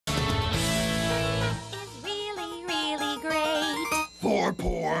For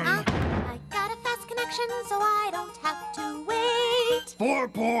porn. I got a fast connection, so I don't have to wait. For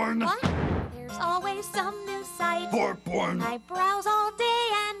porn. What? There's always some new site. For porn. I browse all day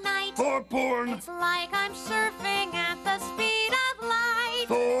and night. For porn. It's like I'm surfing at the speed of light.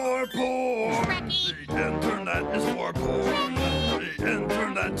 For porn. Trekkie. The internet is for porn. The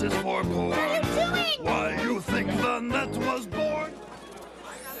internet is for porn. What are you doing? Why you think the net was born?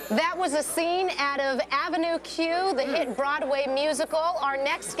 That was a scene out of Avenue Q, the hit Broadway musical. Our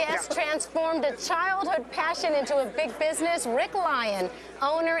next guest transformed a childhood passion into a big business. Rick Lyon,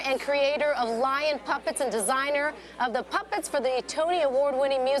 owner and creator of Lyon Puppets and designer of the puppets for the Tony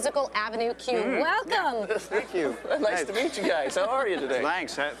Award-winning musical Avenue Q. Welcome. Thank you. Nice to meet you guys. How are you today?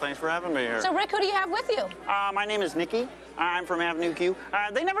 Thanks. Thanks for having me here. So, Rick, who do you have with you? My name is Nikki. I'm from Avenue Q.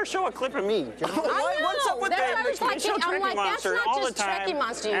 They never show a clip of me. I know. What's up with that? That's what I was They show thinking. I'm Trekkie like, Monster that's not all just the time. Trekkie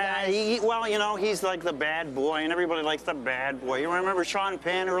Monster, you guys. Well, you know, he's like the bad boy, and everybody likes the bad boy. You remember Sean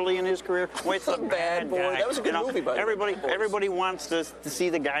Penn early in his career? Wait, the bad boy. That was a good movie, by the way. Everybody wants to see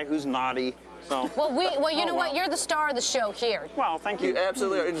the guy who's naughty. So. Well, you know what? You're the star of the show here. Well, thank you. You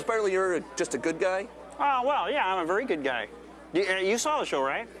absolutely are. And apparently you're just a good guy? Oh, well, yeah, I'm a very good guy. You saw the show,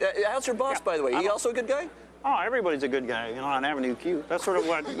 right? How's your boss, by the way? He also a good guy? Oh, everybody's a good guy, you know, on Avenue Q. That's sort of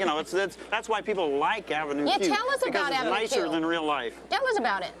what, you know, that's why people like Avenue Q. Yeah, tell us about Avenue Q. Because it's nicer than real life. Tell us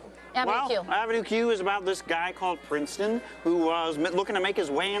about it. Avenue Q. Avenue Q is about this guy called Princeton who was looking to make his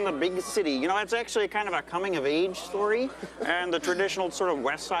way in the big city. You know, it's actually kind of a coming-of-age story and the traditional sort of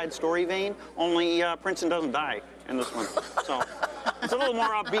West Side Story vein, only Princeton doesn't die in this one. So it's a little more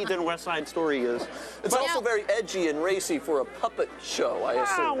upbeat than West Side Story is. It's also very edgy and racy for a puppet show, I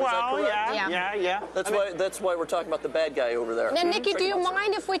assume. Well, is that correct? yeah. That's why we're talking about the bad guy over there. Now, Nikki, do you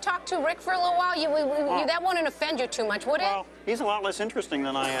mind if we talk to Rick for a little while? That wouldn't offend you too much, would it? Well, he's a lot less interesting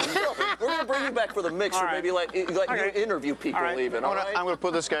than I am. We're going to bring you back for the mixer, maybe let you interview people even. I'm going to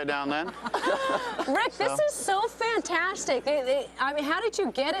put this guy down then. Rick, this is so fantastic. I mean, how did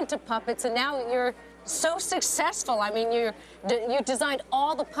you get into puppets, and now you're so successful? I mean, you designed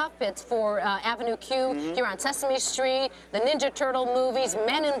all the puppets for Avenue Q. You're on Sesame Street, the Ninja Turtle movies,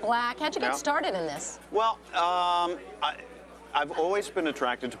 Men in Black. How'd you get started in this? Well, I've always been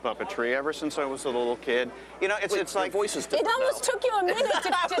attracted to puppetry ever since I was a little kid. You know, it's like voices. It almost took you a minute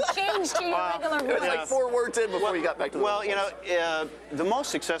to change to your regular voice. It was like 4 words in before you got back to the Well, you know, the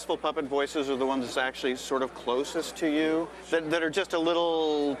most successful puppet voices are the ones that's actually sort of closest to you, that are just a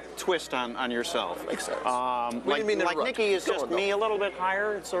little twist on yourself. Makes sense. Like Nikki is just me a little bit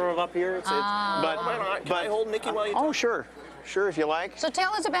higher. It's sort of up here. Can I hold Nikki while you talk? Oh, sure. Sure, if you like. So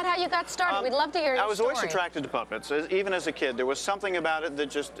tell us about how you got started. We'd love to hear your story. I was always attracted to puppets, even as a kid. There was something about it that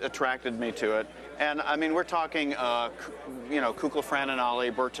just attracted me to it. And I mean, we're talking, you know, Kukla, Fran and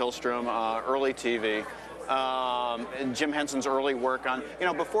Ollie, Bert Tillstrom, early TV. And Jim Henson's early work on, you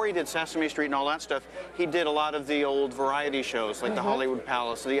know, before he did Sesame Street and all that stuff, he did a lot of the old variety shows, like the Hollywood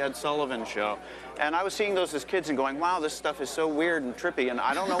Palace, the Ed Sullivan Show. And I was seeing those as kids and going, wow, this stuff is so weird and trippy, and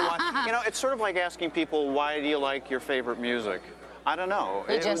I don't know why. You know, it's sort of like asking people, why do you like your favorite music? I don't know.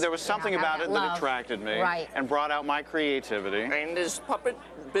 There was something about it that attracted me and brought out my creativity. And is puppet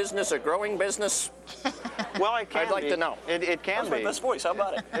business a growing business? Well, it can be. I'd like to know. It can be. That's my best voice. How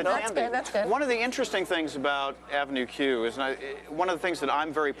about it? That's good. One of the interesting things about Avenue Q is, one of the things that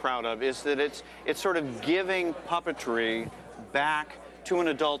I'm very proud of, is that it's sort of giving puppetry back to an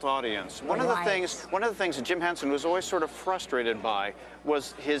adult audience. One of the things that Jim Henson was always sort of frustrated by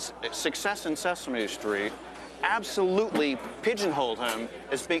was his success in Sesame Street absolutely pigeonholed him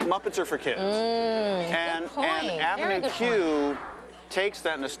as being Muppets are for kids. And Avenue Q takes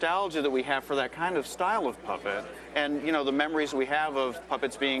that nostalgia that we have for that kind of style of puppet, and you know, the memories we have of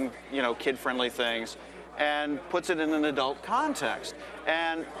puppets being, you know, kid-friendly things, and puts it in an adult context.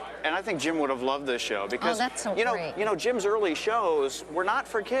 And I think Jim would have loved this show because that's so you great. know, Jim's early shows were not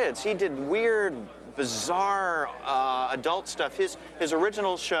for kids. He did weird, bizarre adult stuff. His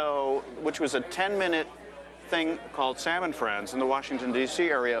original show, which was a 10-minute thing called Sam and Friends in the Washington, D.C.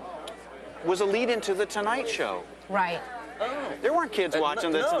 area, was a lead into The Tonight Show. Right. There weren't kids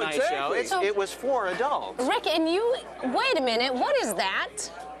watching The Tonight Show. It was for adults. Rick, and you, wait a minute, what is that?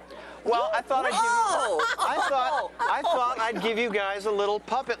 Well, I thought I'd give you guys a little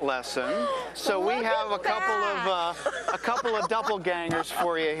puppet lesson. So we have a couple of doppelgangers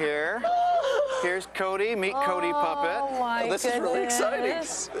for you here. Here's Cody. Meet Cody Puppet. Oh my This is really exciting.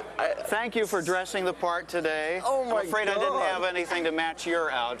 Thank you for dressing the part today. Oh my I'm afraid God. I didn't have anything to match your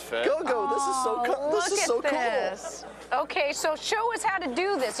outfit. Go! This is so cool. Look at this. Okay, so show us how to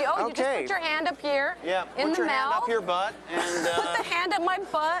do this. Oh, you just Okay. put your hand up here. Yeah, in put the your hand mouth. up your butt and. Put the hand up my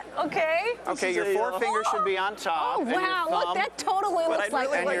butt. Okay. Okay, your forefinger should be on top. Oh and your wow! thumb, Look, that totally looks I'd like.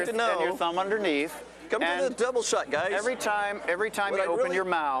 really and like your, to know- and your thumb underneath. Come to the double shot, guys. Every time What you I'd open really- your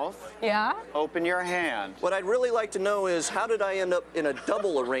mouth, Yeah. open your hand. What I'd really like to know is how did I end up in a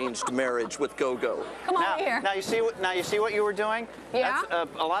double arranged marriage with Go-Go? Come over here. Now you see what you were doing? Yeah. That's,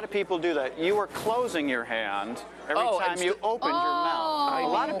 a lot of people do that. You were closing your hand every Oh, time and you opened your mouth. A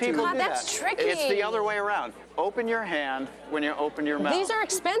lot of people God, do that's that. tricky. It's the other way around. Open your hand when you open your mouth. These are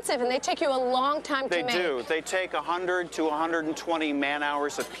expensive, and they take you a long time They to make. do. They take 100 to 120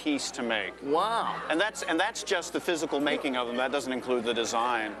 man-hours a piece to make. Wow. And that's just the physical making of them. That doesn't include the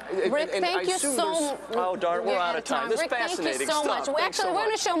design. Rick, And I thank you assume so there's- much. Oh, darn, we're out of time. This is Rick, fascinating thank you so stuff. much. Well, Thanks actually, so we're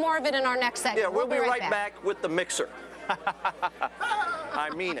going much. to show more of it in our next segment. Yeah, we'll be right back. back with the mixer. I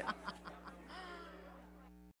mean it.